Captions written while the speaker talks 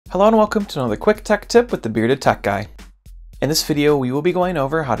Hello and welcome to another quick tech tip with the Bearded Tech Guy. In this video, we will be going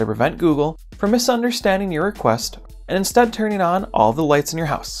over how to prevent Google from misunderstanding your request and instead turning on all of the lights in your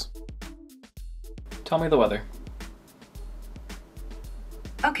house. Tell me the weather.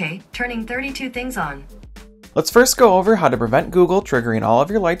 Okay, turning 32 things on. Let's first go over how to prevent Google triggering all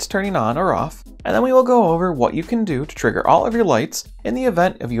of your lights turning on or off, and then we will go over what you can do to trigger all of your lights in the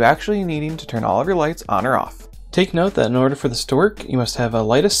event of you actually needing to turn all of your lights on or off. Take note that in order for this to work, you must have a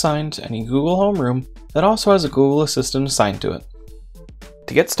light assigned to any Google Home room that also has a Google Assistant assigned to it.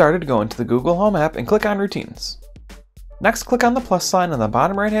 To get started, go into the Google Home app and click on Routines. Next, click on the plus sign on the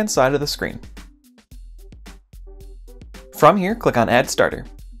bottom right-hand side of the screen. From here, click on Add Starter.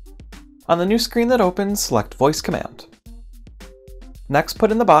 On the new screen that opens, select Voice Command. Next,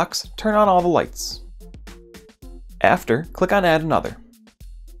 put in the box, Turn on all the lights. After, click on Add Another.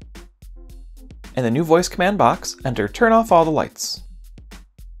 In the new voice command box, enter Turn off all the lights.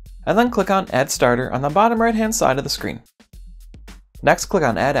 And then click on Add Starter on the bottom right-hand side of the screen. Next, click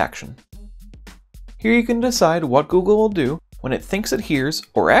on Add Action. Here you can decide what Google will do when it thinks it hears,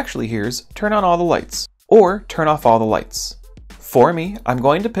 or actually hears, turn on all the lights, or turn off all the lights. For me, I'm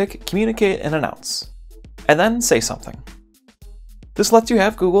going to pick Communicate and Announce, and then say something. This lets you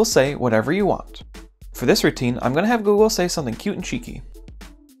have Google say whatever you want. For this routine, I'm going to have Google say something cute and cheeky.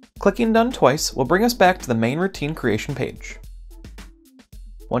 Clicking Done twice will bring us back to the main routine creation page.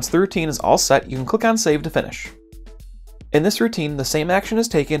 Once the routine is all set, you can click on Save to finish. In this routine, the same action is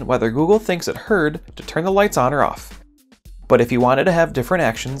taken whether Google thinks it heard to turn the lights on or off. But if you wanted to have different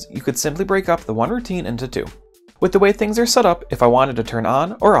actions, you could simply break up the one routine into two. With the way things are set up, if I wanted to turn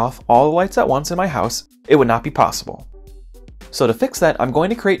on or off all the lights at once in my house, it would not be possible. So to fix that, I'm going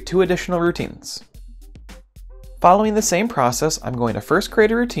to create two additional routines. Following the same process, I'm going to first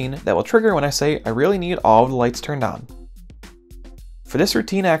create a routine that will trigger when I say I really need all of the lights turned on. For this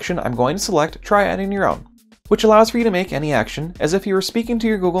routine action, I'm going to select Try Adding Your Own, which allows for you to make any action as if you were speaking to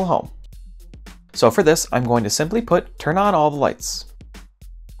your Google Home. So for this, I'm going to simply put Turn on all the lights.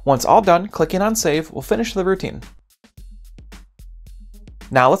 Once all done, clicking on Save will finish the routine.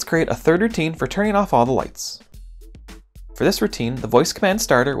 Now let's create a third routine for turning off all the lights. For this routine, the voice command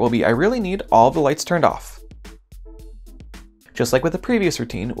starter will be I really need all of the lights turned off. Just like with the previous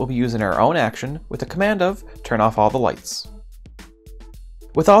routine, we'll be using our own action with the command of Turn off all the lights.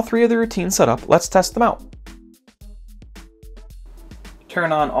 With all three of the routines set up, let's test them out.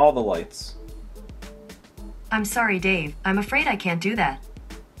 Turn on all the lights. I'm sorry, Dave. I'm afraid I can't do that.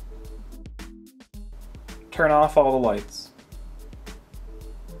 Turn off all the lights.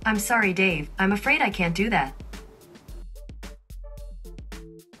 I'm sorry, Dave. I'm afraid I can't do that.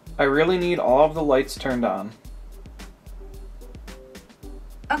 I really need all of the lights turned on.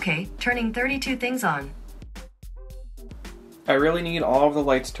 Okay, turning 32 things on. I really need all of the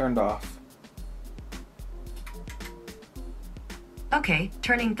lights turned off. Okay,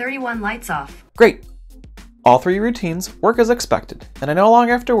 turning 31 lights off. Great! All three routines work as expected, and I no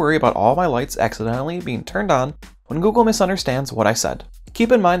longer have to worry about all my lights accidentally being turned on when Google misunderstands what I said.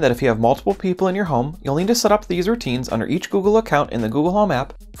 Keep in mind that if you have multiple people in your home, you'll need to set up these routines under each Google account in the Google Home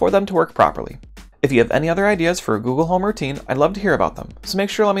app for them to work properly. If you have any other ideas for a Google Home routine, I'd love to hear about them, so make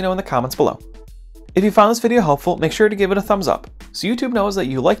sure to let me know in the comments below. If you found this video helpful, make sure to give it a thumbs up, so YouTube knows that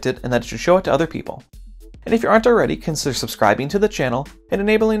you liked it and that it should show it to other people. And if you aren't already, consider subscribing to the channel and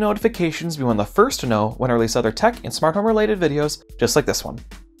enabling notifications to be one of the first to know when I release other tech and smart home related videos just like this one.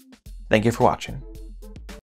 Thank you for watching.